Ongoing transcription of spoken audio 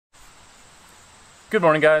Good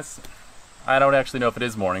morning, guys. I don't actually know if it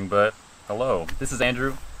is morning, but hello. This is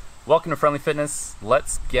Andrew. Welcome to Friendly Fitness.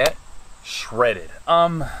 Let's get shredded.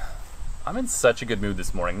 I'm in such a good mood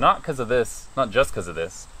this morning. Not because of this, not just because of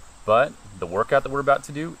this, but the workout that we're about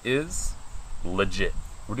to do is legit.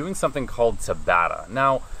 We're doing something called Tabata.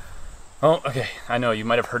 Now, okay, I know you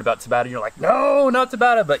might have heard about Tabata. You're like, no, not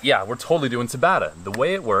Tabata. But yeah, we're totally doing Tabata. The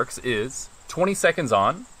way it works is 20 seconds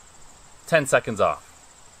on, 10 seconds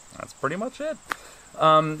off. That's pretty much it.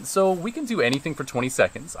 So we can do anything for 20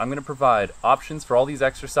 seconds. I'm going to provide options for all these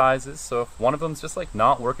exercises. So if one of them's just like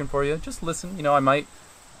not working for you, just listen. You know,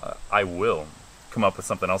 I will come up with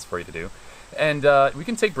something else for you to do. And we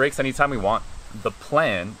can take breaks anytime we want. The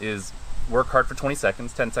plan is work hard for 20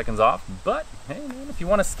 seconds, 10 seconds off. But hey, man, if you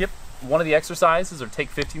want to skip one of the exercises or take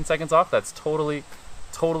 15 seconds off, that's totally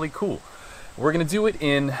cool. We're going to do it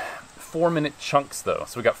in 4-minute chunks though.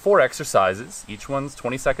 So we got 4 exercises, each one's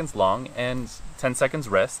 20 seconds long and 10 seconds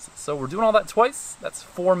rest. So we're doing all that twice. That's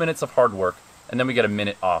 4 minutes of hard work, and then we get a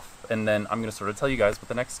minute off. And then I'm gonna sort of tell you guys what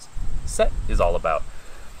the next set is all about.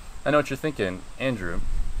 I know what you're thinking, Andrew,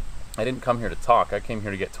 I didn't come here to talk, I came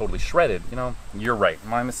here to get totally shredded. You know, you're right,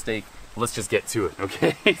 my mistake. Let's just get to it,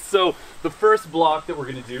 okay? So the first block that we're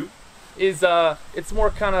gonna do is it's more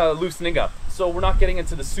kind of loosening up. So we're not getting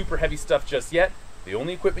into the super heavy stuff just yet. The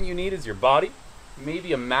only equipment you need is your body,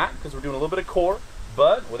 maybe a mat, because we're doing a little bit of core.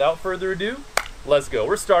 But without further ado, let's go.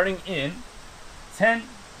 We're starting in 10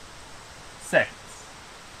 seconds.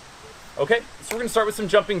 Okay, so we're gonna start with some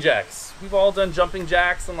jumping jacks. We've all done jumping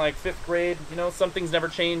jacks in like 5th grade. You know, some things never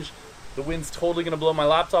change. The wind's totally gonna blow my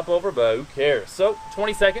laptop over, but who cares? So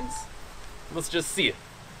 20 seconds, let's just see it.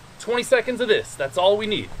 20 seconds of this, that's all we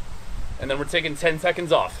need. And then we're taking 10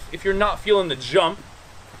 seconds off. If you're not feeling the jump,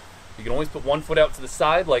 you can always put one foot out to the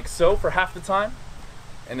side like so for half the time,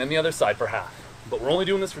 and then the other side for half. But we're only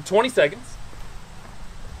doing this for 20 seconds.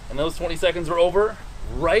 And those 20 seconds are over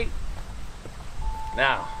right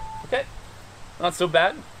now. Okay, not so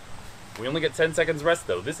bad. We only get 10 seconds rest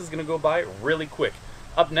though. This is gonna go by really quick.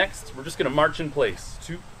 Up next, we're just gonna march in place.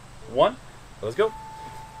 2, 1, let's go.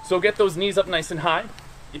 So get those knees up nice and high.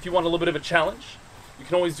 If you want a little bit of a challenge, you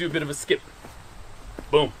can always do a bit of a skip.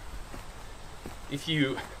 Boom. If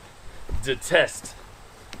you detest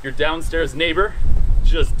your downstairs neighbor,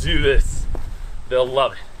 just do this. They'll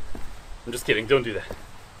love it. I'm just kidding, don't do that.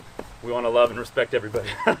 We want to love and respect everybody.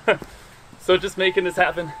 So just making this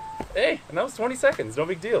happen. Hey, and that was 20 seconds, no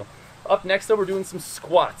big deal. Up next though, we're doing some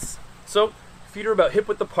squats. So feet are about hip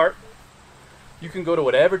width apart. You can go to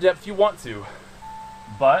whatever depth you want to,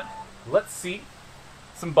 but let's see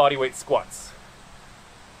some bodyweight squats.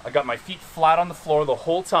 I got my feet flat on the floor the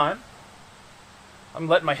whole time. I'm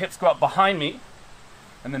letting my hips go out behind me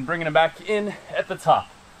and then bringing them back in at the top.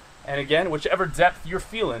 And again, whichever depth you're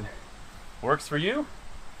feeling works for you,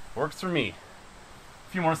 works for me.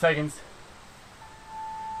 A few more seconds.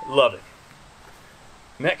 Love it.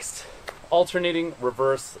 Next, alternating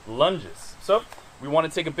reverse lunges. So we want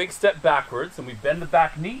to take a big step backwards and we bend the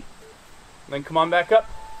back knee and then come on back up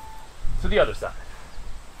to the other side.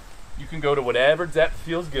 You can go to whatever depth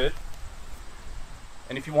feels good.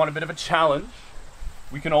 And if you want a bit of a challenge,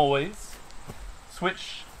 we can always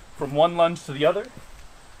switch from one lunge to the other,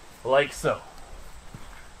 like so.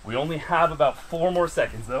 We only have about 4 more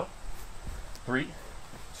seconds though. 3,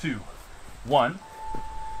 2, 1.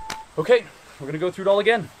 Okay, we're gonna go through it all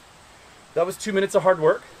again. That was 2 minutes of hard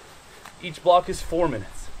work. Each block is 4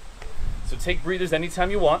 minutes. So take breathers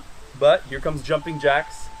anytime you want, but here comes jumping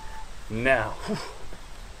jacks now.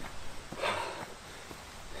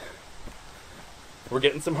 We're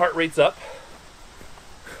getting some heart rates up.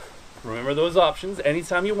 Remember those options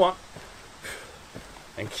anytime you want.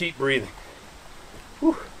 And keep breathing.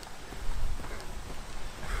 Whew.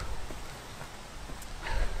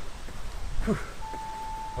 Whew.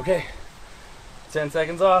 Okay, 10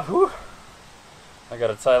 seconds off. Whew. I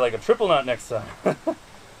gotta tie like a triple knot next time.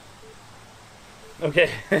 Okay,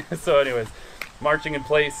 so anyways, marching in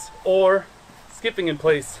place or skipping in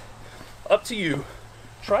place, up to you.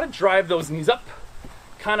 Try to drive those knees up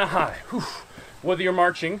kind of high. Whew. Whether you're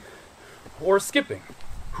marching or skipping.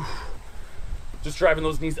 Whew. Just driving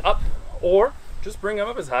those knees up, or just bring them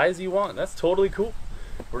up as high as you want. That's totally cool.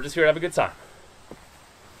 We're just here to have a good time.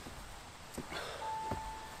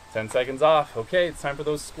 10 seconds off. Okay, it's time for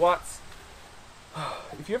those squats.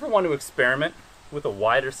 If you ever want to experiment with a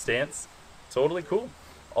wider stance, totally cool.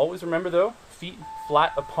 Always remember though, feet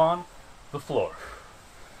flat upon the floor.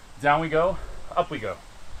 Down we go, up we go.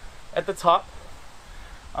 At the top,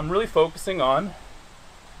 I'm really focusing on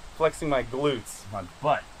flexing my glutes, my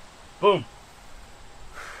butt. Boom.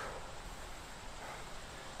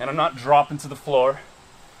 And I'm not dropping to the floor,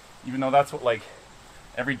 even though that's what like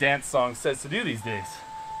every dance song says to do these days.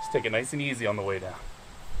 Just take it nice and easy on the way down.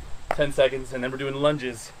 10 seconds, and then we're doing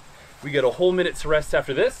lunges. We get a whole minute to rest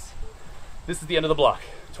after this. This is the end of the block.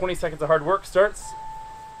 20 seconds of hard work starts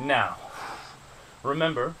now.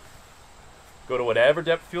 Remember, go to whatever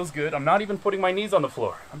depth feels good. I'm not even putting my knees on the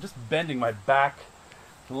floor. I'm just bending my back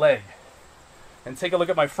leg. And take a look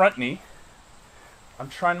at my front knee. I'm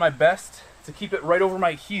trying my best to keep it right over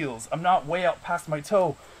my heels. I'm not way out past my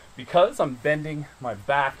toe because I'm bending my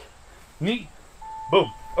back knee.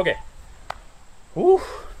 Boom. Okay. Whew.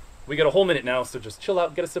 We got a whole minute now, so just chill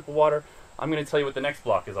out, get a sip of water. I'm going to tell you what the next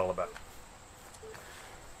block is all about.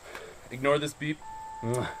 Ignore this beep.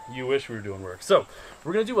 You wish we were doing work. So,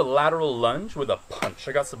 we're going to do a lateral lunge with a punch.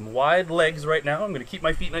 I got some wide legs right now. I'm going to keep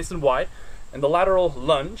my feet nice and wide. And the lateral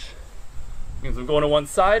lunge means I'm going to one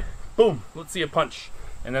side. Boom. Let's see a punch.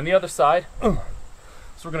 And then the other side. So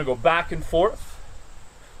we're going to go back and forth.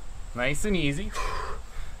 Nice and easy.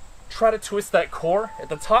 Try to twist that core at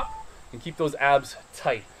the top and keep those abs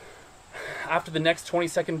tight. After the next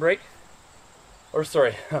 20-second break, or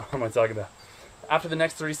sorry, what am I talking about? After the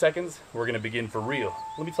next 30 seconds, we're going to begin for real.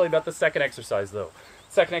 Let me tell you about the second exercise though.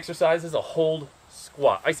 Second exercise is a hold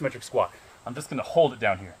squat, isometric squat. I'm just going to hold it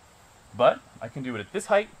down here. But I can do it at this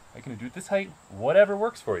height, I can do it this height, whatever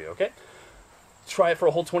works for you, okay? Try it for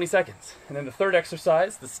a whole 20 seconds. And then the third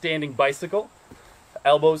exercise, the standing bicycle.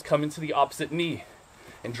 Elbows come into the opposite knee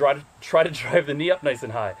and try to drive the knee up nice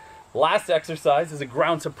and high. Last exercise is a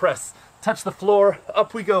ground to press. Touch the floor,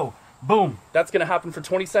 up we go. Boom. That's going to happen for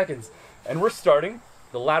 20 seconds. And we're starting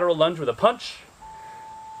the lateral lunge with a punch.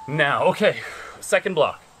 Now, okay, second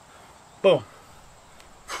block. Boom.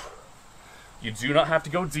 You do not have to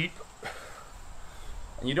go deep.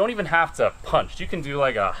 And you don't even have to punch. You can do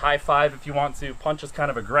like a high five if you want to. Punch is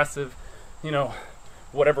kind of aggressive. You know,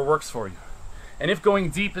 whatever works for you. And if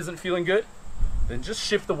going deep isn't feeling good, then just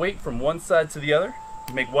shift the weight from one side to the other.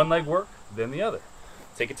 Make one leg work, then the other.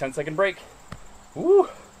 Take a 10-second break. Woo!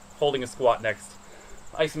 Holding a squat next.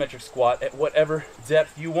 Isometric squat at whatever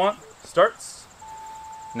depth you want. Starts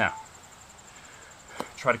now.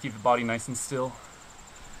 Try to keep the body nice and still.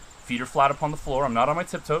 Feet are flat upon the floor. I'm not on my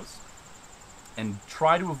tiptoes. And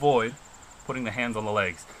try to avoid putting the hands on the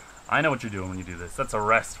legs. I know what you're doing when you do this. That's a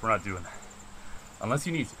rest. We're not doing that. Unless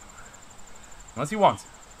you need to. Unless you want to.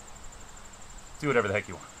 Do whatever the heck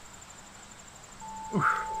you want.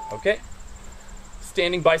 Okay.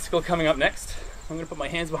 Standing bicycle coming up next. I'm going to put my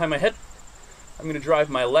hands behind my head. I'm going to drive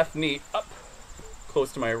my left knee up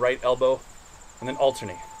close to my right elbow and then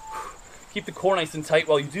alternate. Keep the core nice and tight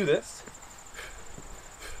while you do this.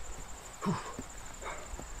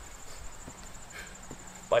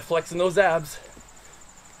 By flexing those abs,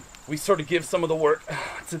 we sort of give some of the work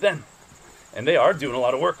to them. And they are doing a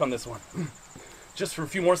lot of work on this one. Just for a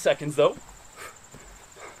few more seconds though.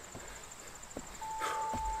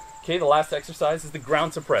 Okay, the last exercise is the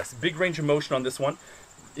ground to press. Big range of motion on this one.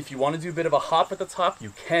 If you want to do a bit of a hop at the top,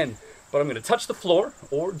 you can. But I'm going to touch the floor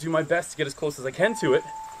or do my best to get as close as I can to it.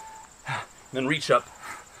 Then reach up.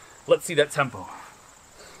 Let's see that tempo.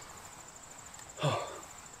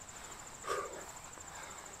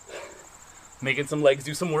 Making some legs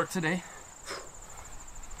do some work today.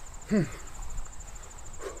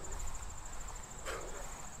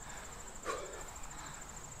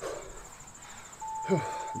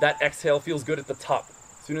 That exhale feels good at the top.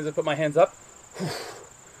 As soon as I put my hands up,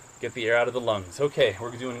 get the air out of the lungs. Okay, we're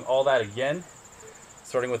doing all that again.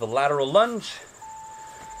 Starting with a lateral lunge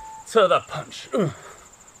to the punch.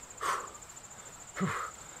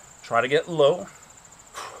 Try to get low.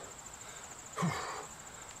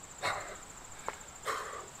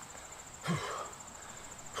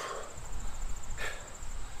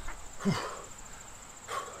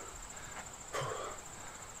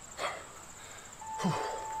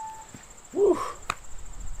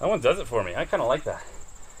 That one does it for me. I kind of like that.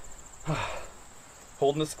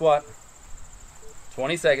 Holding the squat.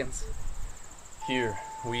 20 seconds. Here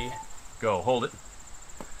we go. Hold it.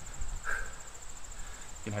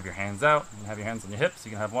 You can have your hands out. You can have your hands on your hips. You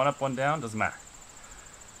can have one up, one down. Doesn't matter.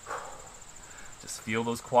 Just feel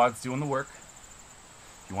those quads doing the work.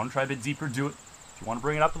 If you want to try a bit deeper, do it. If you want to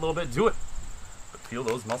bring it up a little bit, do it. But feel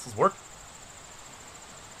those muscles work.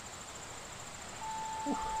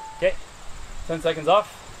 Okay. 10 seconds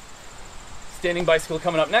off. Standing bicycle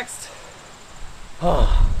coming up next.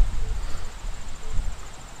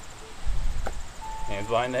 Hands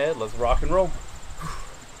behind the head. Let's rock and roll.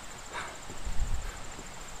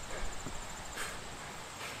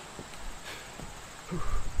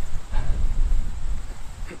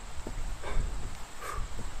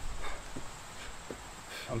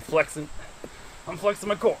 I'm flexing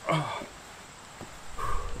my core.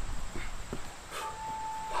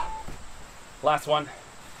 Last one,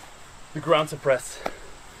 the ground to press.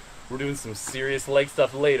 We're doing some serious leg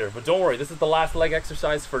stuff later, but don't worry, this is the last leg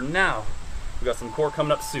exercise for now. We got some core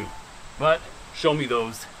coming up soon, but show me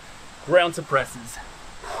those ground to presses.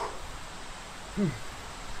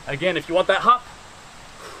 Again, if you want that hop,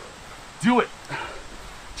 do it.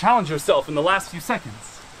 Challenge yourself in the last few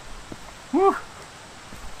seconds. Woo.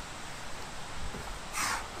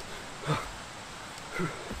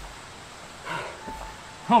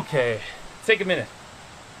 Okay, take a minute.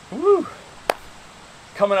 Woo.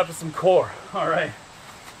 Coming up to some core. All right.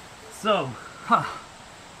 So,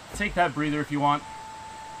 take that breather if you want.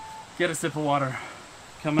 Get a sip of water.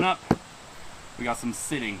 Coming up, we got some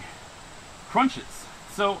sitting crunches.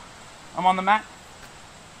 So, I'm on the mat.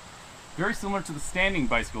 Very similar to the standing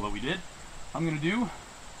bicycle that we did. I'm gonna do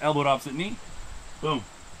elbow to opposite knee. Boom.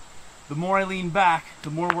 The more I lean back,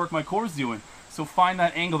 the more work my core is doing. So find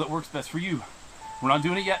that angle that works best for you. We're not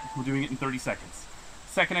doing it yet, we're doing it in 30 seconds.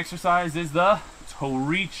 Second exercise is the toe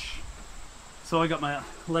reach. So I got my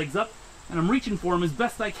legs up and I'm reaching for them as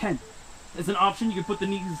best I can. As an option, you can put the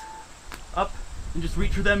knees up and just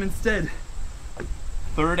reach for them instead.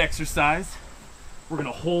 Third exercise, we're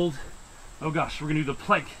gonna hold, oh gosh, we're gonna do the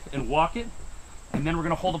plank and walk it, and then we're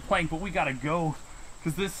gonna hold a plank, but we gotta go,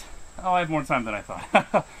 because this, oh, I have more time than I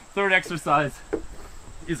thought. Third exercise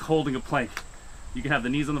is holding a plank. You can have the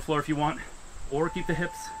knees on the floor if you want, or keep the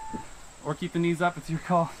hips, or keep the knees up, it's your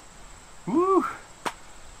call. Woo!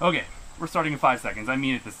 Okay, we're starting in 5 seconds, I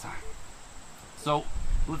mean it this time. So,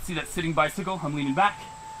 let's see that sitting bicycle, I'm leaning back,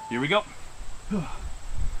 here we go.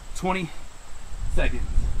 20 seconds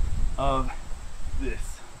of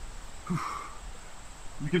this.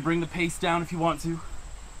 You can bring the pace down if you want to.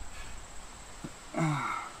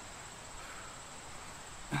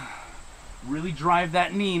 Really drive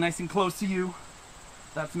that knee nice and close to you.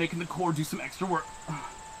 That's making the core do some extra work.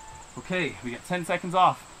 Okay, we got 10 seconds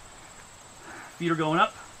off. Feet are going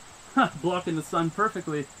up, blocking the sun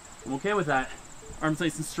perfectly. I'm okay with that. Arms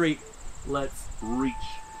nice and straight. Let's reach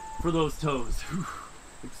for those toes.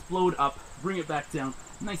 Explode up, bring it back down,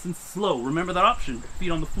 nice and slow. Remember that option,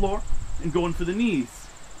 feet on the floor and going for the knees,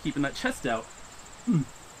 keeping that chest out.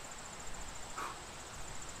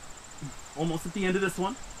 Almost at the end of this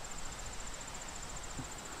one.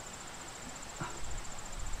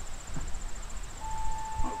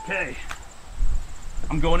 Okay,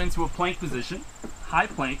 I'm going into a plank position, high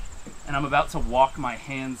plank, and I'm about to walk my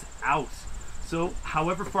hands out. So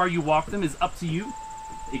however far you walk them is up to you.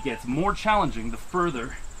 It gets more challenging the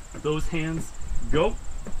further those hands go.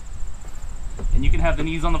 And you can have the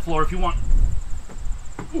knees on the floor if you want.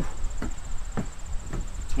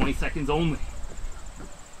 20 seconds only.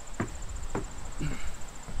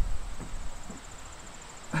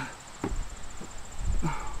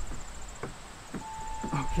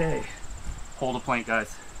 Okay, hold a plank,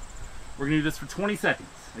 guys. We're gonna do this for 20 seconds.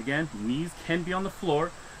 Again, knees can be on the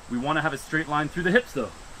floor. We wanna have a straight line through the hips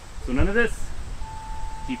though. So none of this.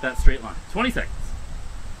 Keep that straight line. 20 seconds.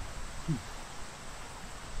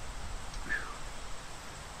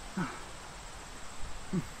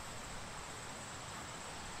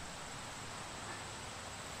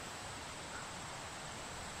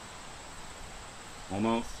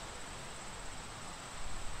 Almost.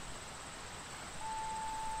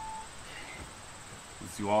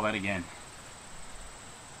 Let's do all that again.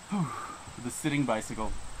 The sitting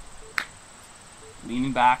bicycle.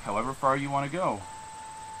 Leaning back however far you want to go.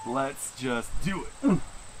 Let's just do it.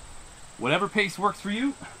 Whatever pace works for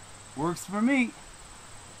you, works for me.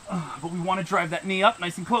 But we want to drive that knee up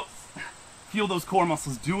nice and close. Feel those core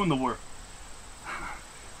muscles doing the work.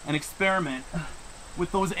 And experiment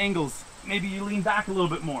with those angles. Maybe you lean back a little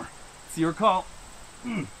bit more. It's your call.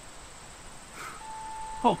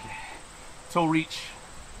 Okay. Toe reach.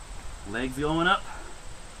 Legs going up.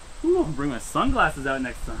 Ooh, I'll bring my sunglasses out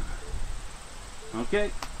next time.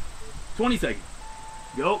 Okay. 20 seconds.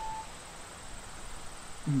 Go.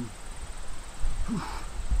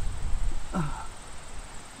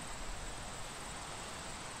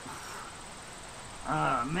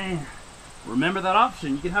 Ah, man. Remember that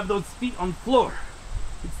option. You can have those feet on the floor.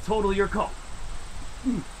 It's totally your call.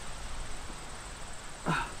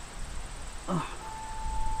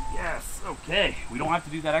 Yes, okay. We don't have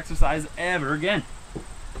to do that exercise ever again.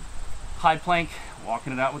 High plank,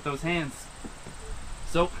 walking it out with those hands.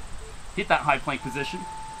 So, hit that high plank position,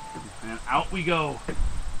 and out we go.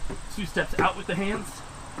 2 steps out with the hands,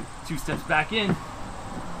 2 steps back in.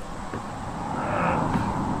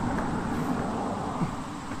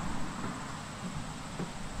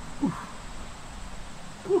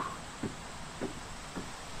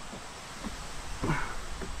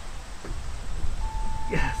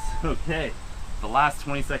 Okay, the last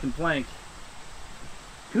 20-second plank.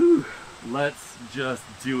 Whew. Let's just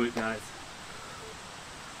do it, guys.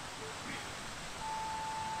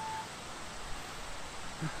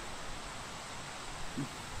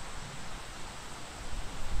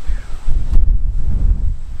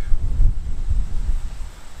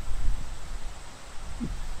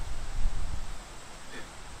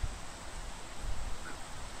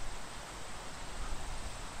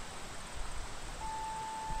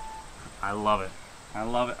 I love it. I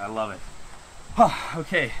love it. I love it.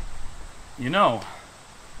 Okay, you know,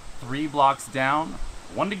 3 blocks down,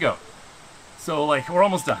 1 to go. So like, we're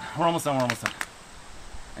almost done. We're almost done. We're almost done.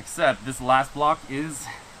 Except this last block is,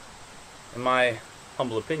 in my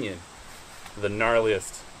humble opinion, the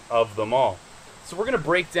gnarliest of them all. So we're gonna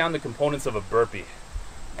break down the components of a burpee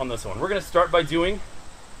on this one. We're gonna start by doing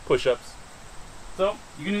push-ups. So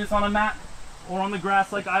you can do this on a mat or on the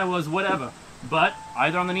grass like I was, whatever. But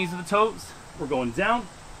either on the knees or the toes, we're going down,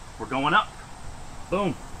 we're going up,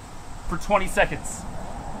 boom, for 20 seconds.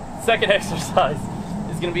 Second exercise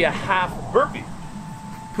is gonna be a half burpee.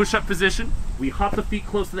 Push-up position, we hop the feet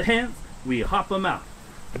close to the hands, we hop them out,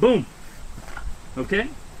 boom. Okay,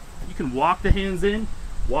 you can walk the hands in,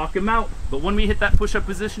 walk them out, but when we hit that push-up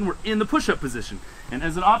position, we're in the push-up position. And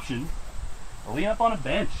as an option, lean up on a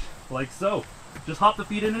bench, like so. Just hop the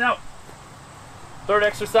feet in and out. Third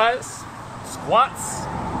exercise, squats.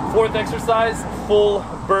 Fourth exercise, full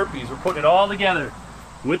burpees. We're putting it all together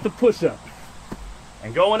with the push-up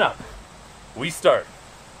and going up. We start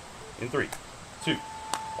in 3, 2,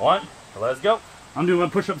 1. Let's go. I'm doing my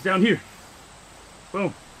push-ups down here.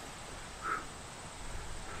 Boom.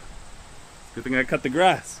 Good thing I cut the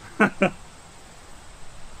grass.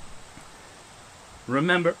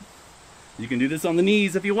 Remember, you can do this on the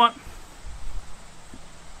knees if you want.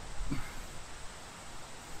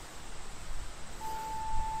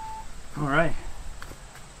 All right,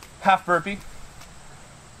 half burpee.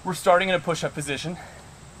 We're starting in a push-up position,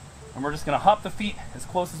 and we're just gonna hop the feet as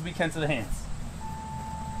close as we can to the hands.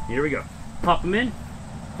 Here we go. Pop them in,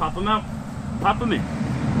 pop them out, pop them in,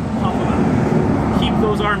 pop them out. Keep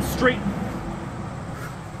those arms straight.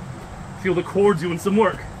 Feel the core doing some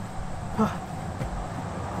work.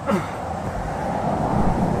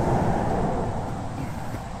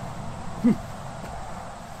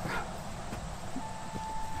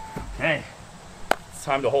 Okay, it's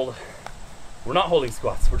time to hold. We're not holding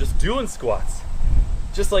squats, we're just doing squats.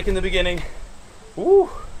 Just like in the beginning. Woo.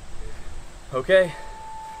 Okay,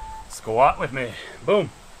 squat with me. Boom.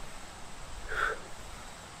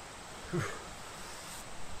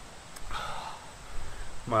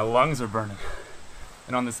 My lungs are burning.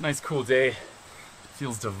 And on this nice cool day, it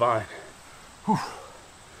feels divine. Whew.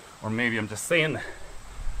 Or maybe I'm just saying that.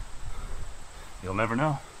 You'll never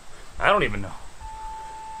know. I don't even know.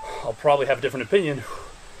 I'll probably have a different opinion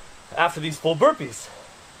after these full burpees.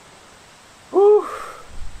 Whew.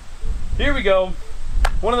 Here we go.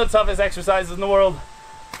 One of the toughest exercises in the world.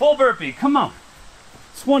 Full burpee, come on.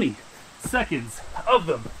 20 seconds of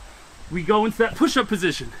them. We go into that push-up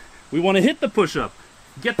position. We want to hit the push-up.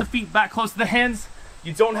 Get the feet back close to the hands.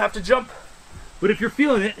 You don't have to jump, but if you're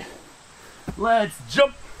feeling it, let's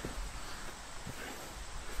jump.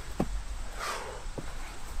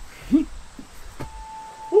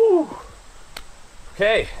 Woo.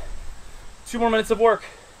 Okay, 2 more minutes of work,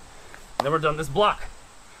 and then we're done this block.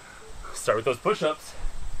 Start with those push-ups.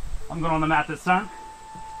 I'm going on the mat this time.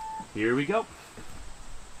 Here we go.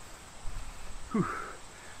 Whew.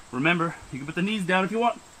 Remember, you can put the knees down if you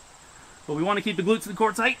want, but we want to keep the glutes and the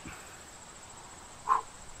core tight.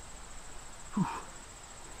 Whew.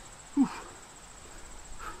 Whew.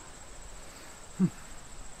 Whew.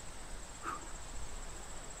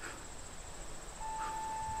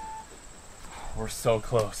 We're so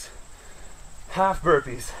close. Half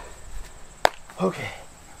burpees. Okay.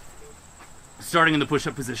 Starting in the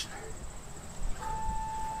push-up position.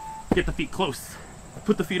 Get the feet close.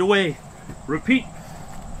 Put the feet away. Repeat.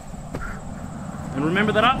 And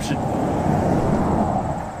remember that option.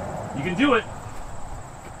 You can do it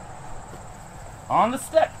on the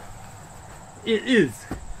step. It is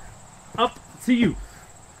up to you.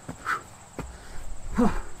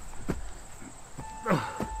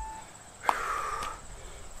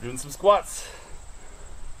 Doing some squats.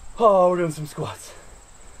 Oh, we're doing some squats.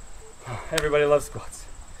 Everybody loves squats.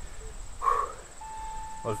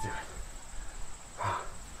 Let's do it.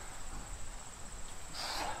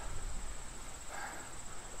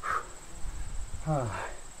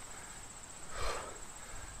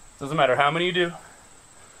 Doesn't matter how many you do.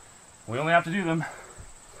 We only have to do them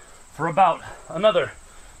for about another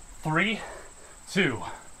 3, 2,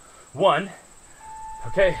 1.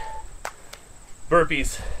 Okay.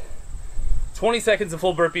 burpees. 20 seconds of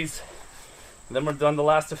full burpees. And then we're done the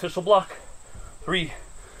last official block. 3,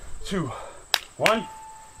 2, 1.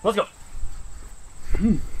 Let's go.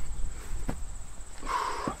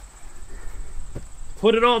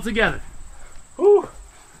 Put it all together. Woo.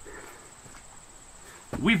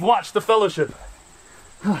 We've watched The Fellowship.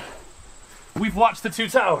 We've watched The Two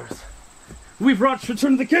Towers. We've watched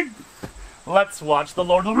Return of the King. Let's watch The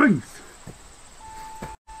Lord of the Rings.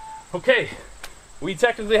 Okay, we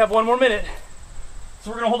technically have 1 more minute, so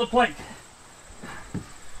we're gonna hold a plank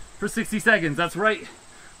for 60 seconds. That's right,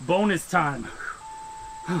 bonus time.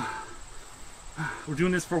 We're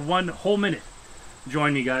doing this for 1 whole minute.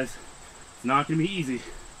 Join me, guys. It's not gonna be easy.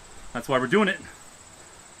 That's why we're doing it.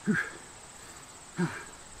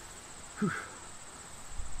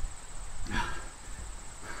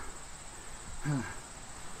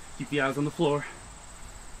 Keep the eyes on the floor.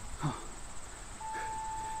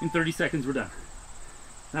 In 30 seconds, we're done.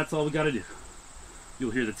 That's all we gotta do. You'll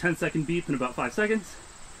hear the 10-second beep in about 5 seconds.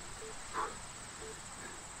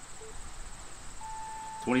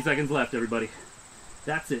 20 seconds left, everybody.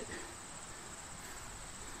 That's it.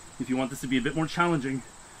 If you want this to be a bit more challenging,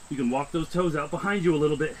 you can walk those toes out behind you a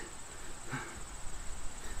little bit.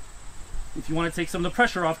 If you want to take some of the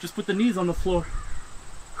pressure off, just put the knees on the floor.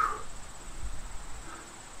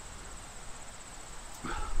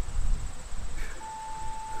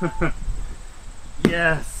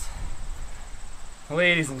 Yes.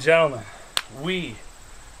 Ladies and gentlemen, we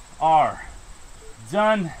are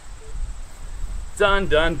done. Done.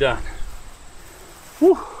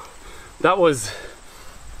 Whew. That was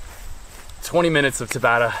 20 minutes of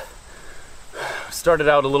Tabata. Started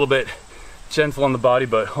out a little bit gentle on the body,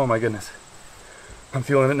 but oh my goodness, I'm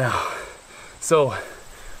feeling it now. So,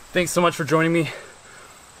 thanks so much for joining me.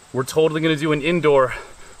 We're totally gonna do an indoor,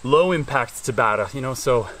 low impact Tabata, you know,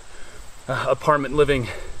 so apartment living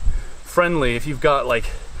friendly. If you've got like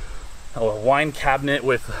a wine cabinet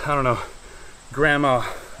with, I don't know, Grandma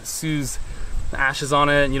Sue's ashes on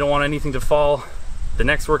it and you don't want anything to fall, the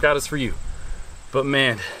next workout is for you. But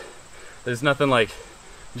man, there's nothing like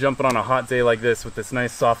jumping on a hot day like this with this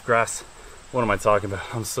nice soft grass. What am I talking about?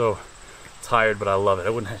 I'm so tired, but I love it. I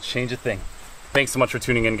wouldn't change a thing. Thanks so much for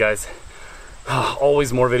tuning in, guys.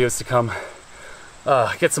 Always more videos to come.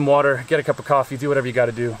 Get some water, get a cup of coffee, do whatever you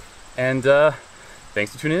gotta do. And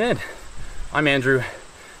thanks for tuning in. I'm Andrew.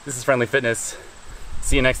 This is Friendly Fitness.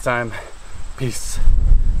 See you next time. Peace.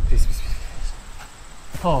 Peace.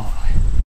 Oh.